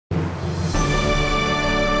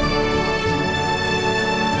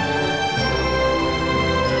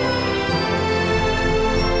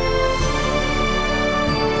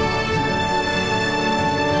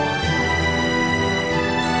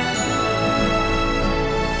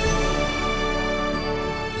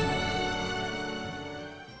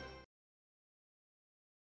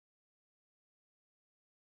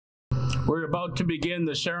We're about to begin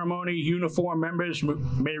the ceremony. Uniform members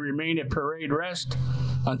may remain at parade rest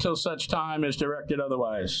until such time as directed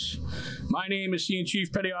otherwise. My name is Senior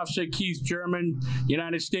Chief Petty Officer Keith German,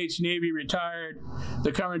 United States Navy retired,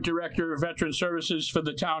 the current Director of Veteran Services for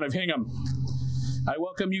the town of Hingham. I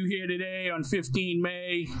welcome you here today on 15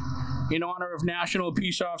 May in honor of National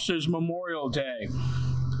Peace Officers Memorial Day.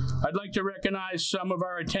 I'd like to recognize some of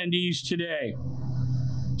our attendees today.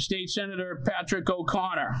 State Senator Patrick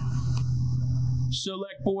O'Connor,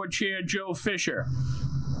 Select Board Chair Joe Fisher,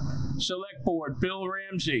 Select Board Bill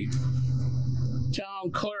Ramsey,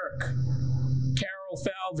 Town Clerk Carol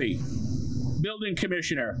Falvey, Building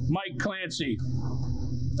Commissioner Mike Clancy,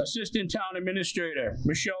 Assistant Town Administrator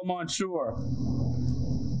Michelle Mansour,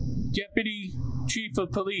 Deputy Chief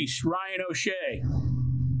of Police Ryan O'Shea,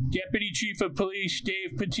 Deputy Chief of Police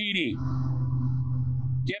Dave Petiti,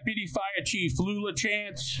 Deputy Fire Chief Lula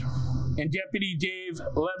Chance, and Deputy Dave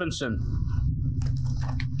Levinson.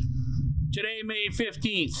 Today, May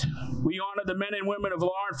 15th, we honor the men and women of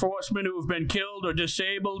law enforcement who have been killed or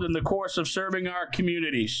disabled in the course of serving our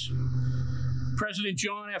communities. President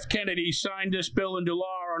John F. Kennedy signed this bill into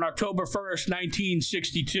law on October 1st,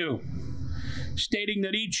 1962, stating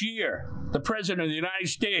that each year, the President of the United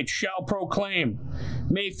States shall proclaim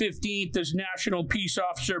May 15th as National Peace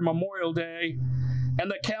Officer Memorial Day, and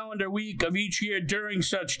the calendar week of each year during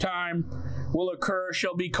such time will occur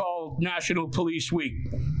shall be called National Police Week.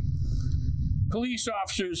 Police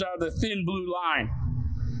officers are the thin blue line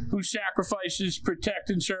whose sacrifices protect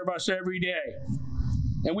and serve us every day,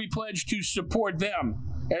 and we pledge to support them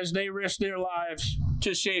as they risk their lives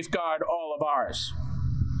to safeguard all of ours.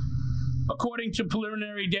 According to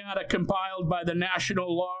preliminary data compiled by the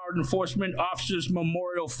National Law Enforcement Officers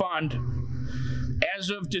Memorial Fund, as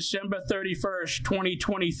of December 31st,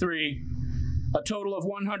 2023, a total of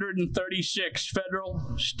 136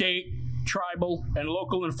 federal, state, tribal, and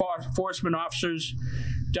local enforcement officers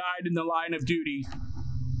died in the line of duty.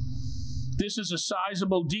 This is a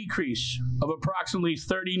sizable decrease of approximately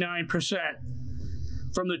 39%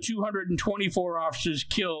 from the 224 officers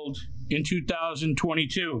killed in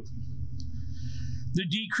 2022. The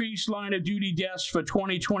decreased line of duty deaths for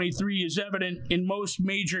 2023 is evident in most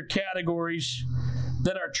major categories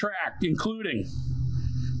that are tracked, including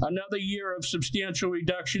another year of substantial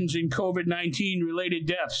reductions in COVID-19 related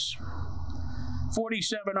deaths.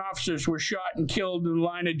 47 officers were shot and killed in the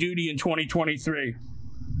line of duty in 2023.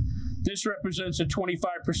 This represents a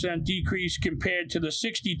 25% decrease compared to the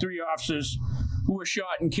 63 officers who were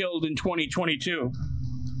shot and killed in 2022.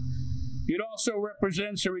 It also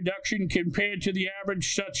represents a reduction compared to the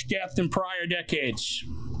average such death in prior decades.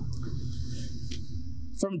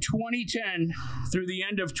 From 2010 through the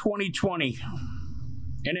end of 2020,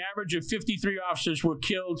 an average of 53 officers were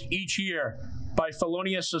killed each year by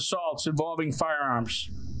felonious assaults involving firearms.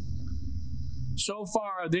 So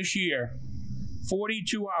far this year,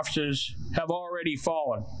 42 officers have already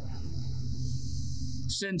fallen.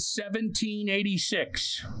 Since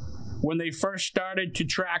 1786, when they first started to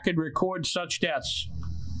track and record such deaths,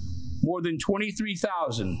 more than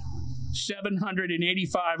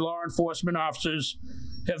 23,785 law enforcement officers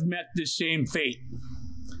have met this same fate.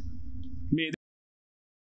 May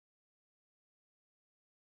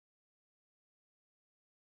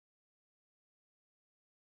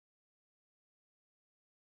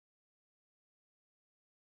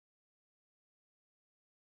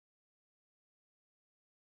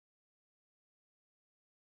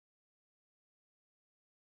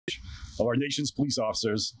of our nation's police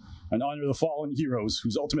officers and honor the fallen heroes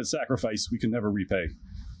whose ultimate sacrifice we can never repay.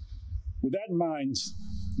 With that in mind,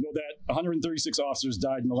 know that 136 officers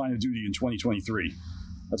died in the line of duty in 2023.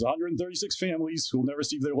 That's 136 families who will never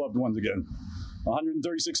see their loved ones again.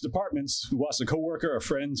 136 departments who lost a coworker, a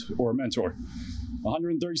friend, or a mentor.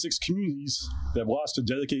 136 communities that have lost a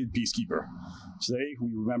dedicated peacekeeper. Today,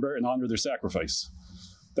 we remember and honor their sacrifice.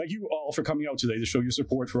 Thank you all for coming out today to show your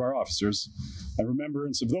support for our officers and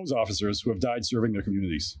remembrance of those officers who have died serving their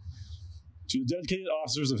communities. To the dedicated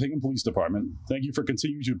officers of Hingham Police Department, thank you for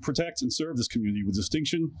continuing to protect and serve this community with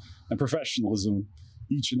distinction and professionalism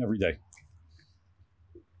each and every day.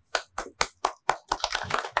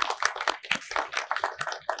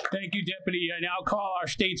 Thank you, Deputy. I now call our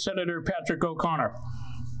State Senator Patrick O'Connor.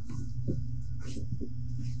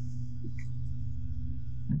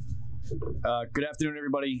 Good afternoon,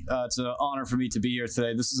 everybody. It's an honor for me to be here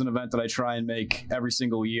today. This is an event that I try and make every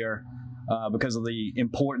single year because of the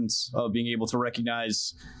importance of being able to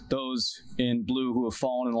recognize those in blue who have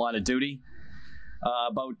fallen in the line of duty.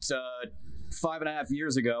 About 5.5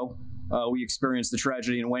 years ago, we experienced the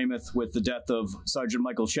tragedy in Weymouth with the death of Sergeant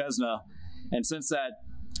Michael Chesna, and since that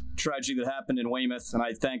tragedy that happened in Weymouth, and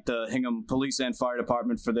I thank the Hingham Police and Fire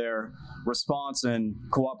Department for their response and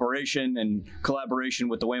cooperation and collaboration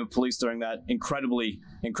with the Weymouth Police during that incredibly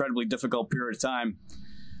difficult period of time.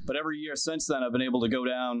 But every year since then, I've been able to go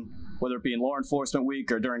down, whether it be in Law Enforcement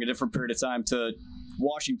Week or during a different period of time, to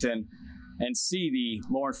Washington and see the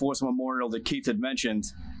Law Enforcement Memorial that Keith had mentioned.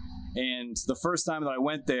 And the first time that I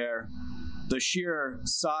went there, the sheer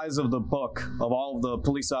size of the book of all of the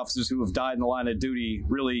police officers who have died in the line of duty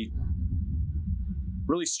really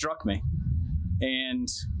struck me. And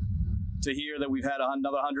to hear that we've had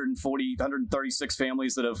another 136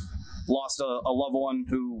 families that have lost a loved one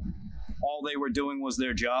who all they were doing was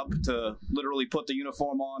their job, to literally put the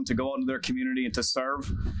uniform on, to go out into their community and to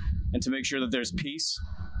serve and to make sure that there's peace.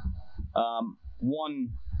 One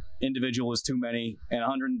individual is too many, and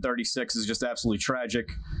 136 is just absolutely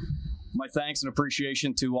tragic. My thanks and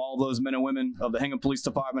appreciation to all those men and women of the Hingham Police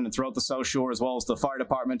Department and throughout the South Shore, as well as the Fire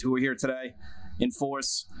Department who are here today in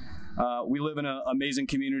force. We live in an amazing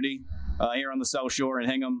community here on the South Shore in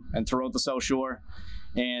Hingham and throughout the South Shore.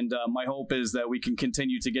 And my hope is that we can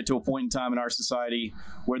continue to get to a point in time in our society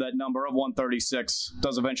where that number of 136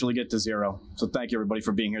 does eventually get to 0. So thank you, everybody,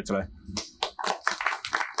 for being here today.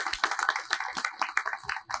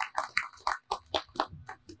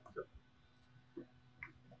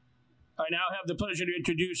 I now have the pleasure to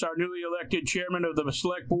introduce our newly elected chairman of the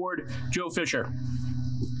Select Board, Joe Fisher.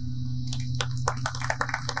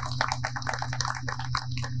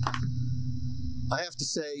 I have to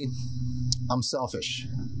say, I'm selfish.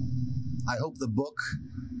 I hope the book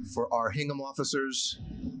for our Hingham officers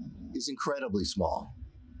is incredibly small.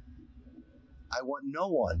 I want no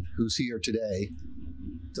one who's here today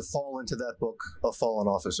to fall into that book of fallen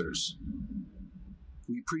officers.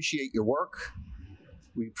 We appreciate your work.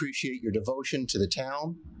 We appreciate your devotion to the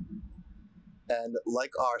town. And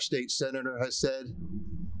like our state senator has said,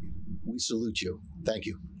 we salute you. Thank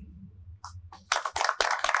you.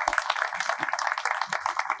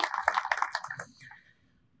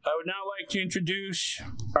 I would now like to introduce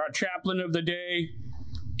our chaplain of the day,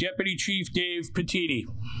 Deputy Chief Dave Petiti.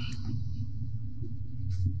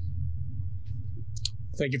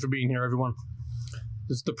 Thank you for being here, everyone.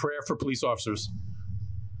 This is the prayer for police officers.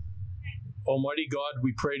 Almighty God,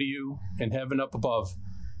 we pray to you in heaven up above.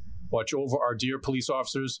 Watch over our dear police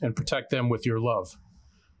officers and protect them with your love.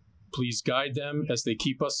 Please guide them as they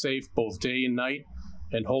keep us safe both day and night,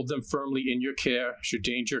 and hold them firmly in your care should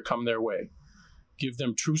danger come their way. Give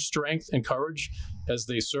them true strength and courage as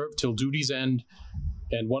they serve till duty's end.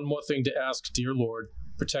 And one more thing to ask, dear Lord,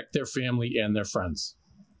 protect their family and their friends.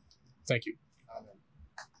 Thank you. Amen.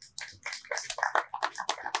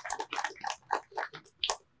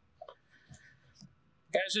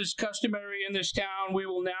 As is customary in this town, we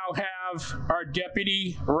will now have our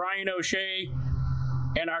Deputy, Ryan O'Shea,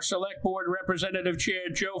 and our Select Board Representative Chair,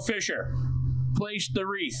 Joe Fisher, place the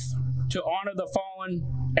wreath to honor the fallen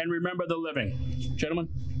and remember the living. Gentlemen.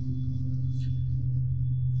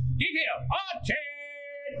 Detail. On 10.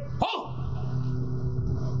 Halt!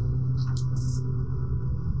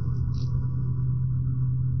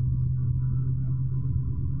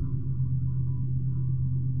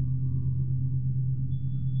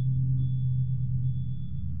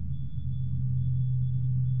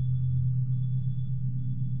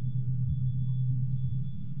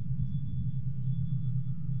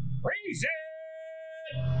 Raise it!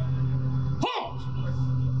 Halt!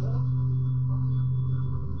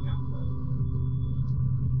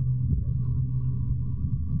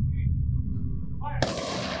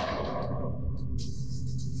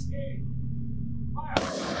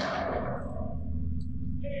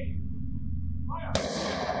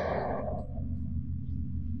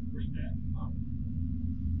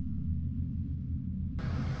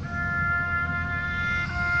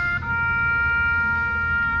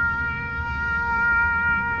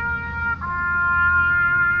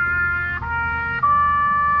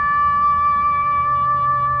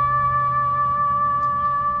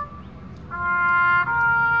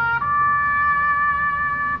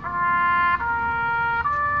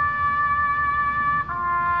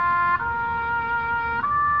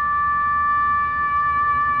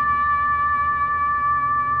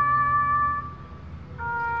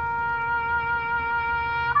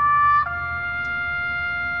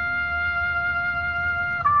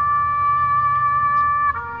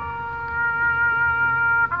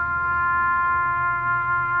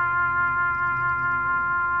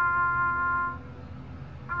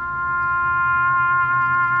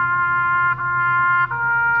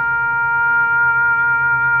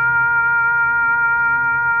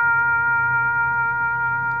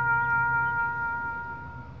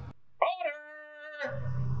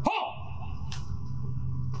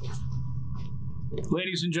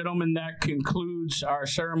 Ladies and gentlemen, that concludes our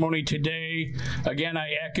ceremony today. Again,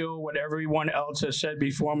 I echo what everyone else has said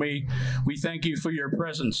before me. We thank you for your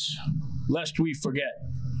presence, lest we forget.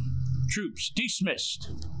 Troops dismissed.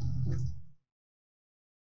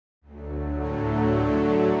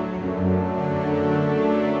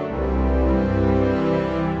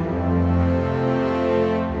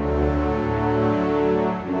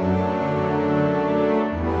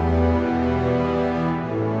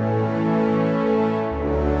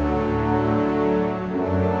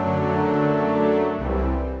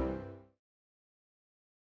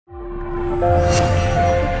 Thank you.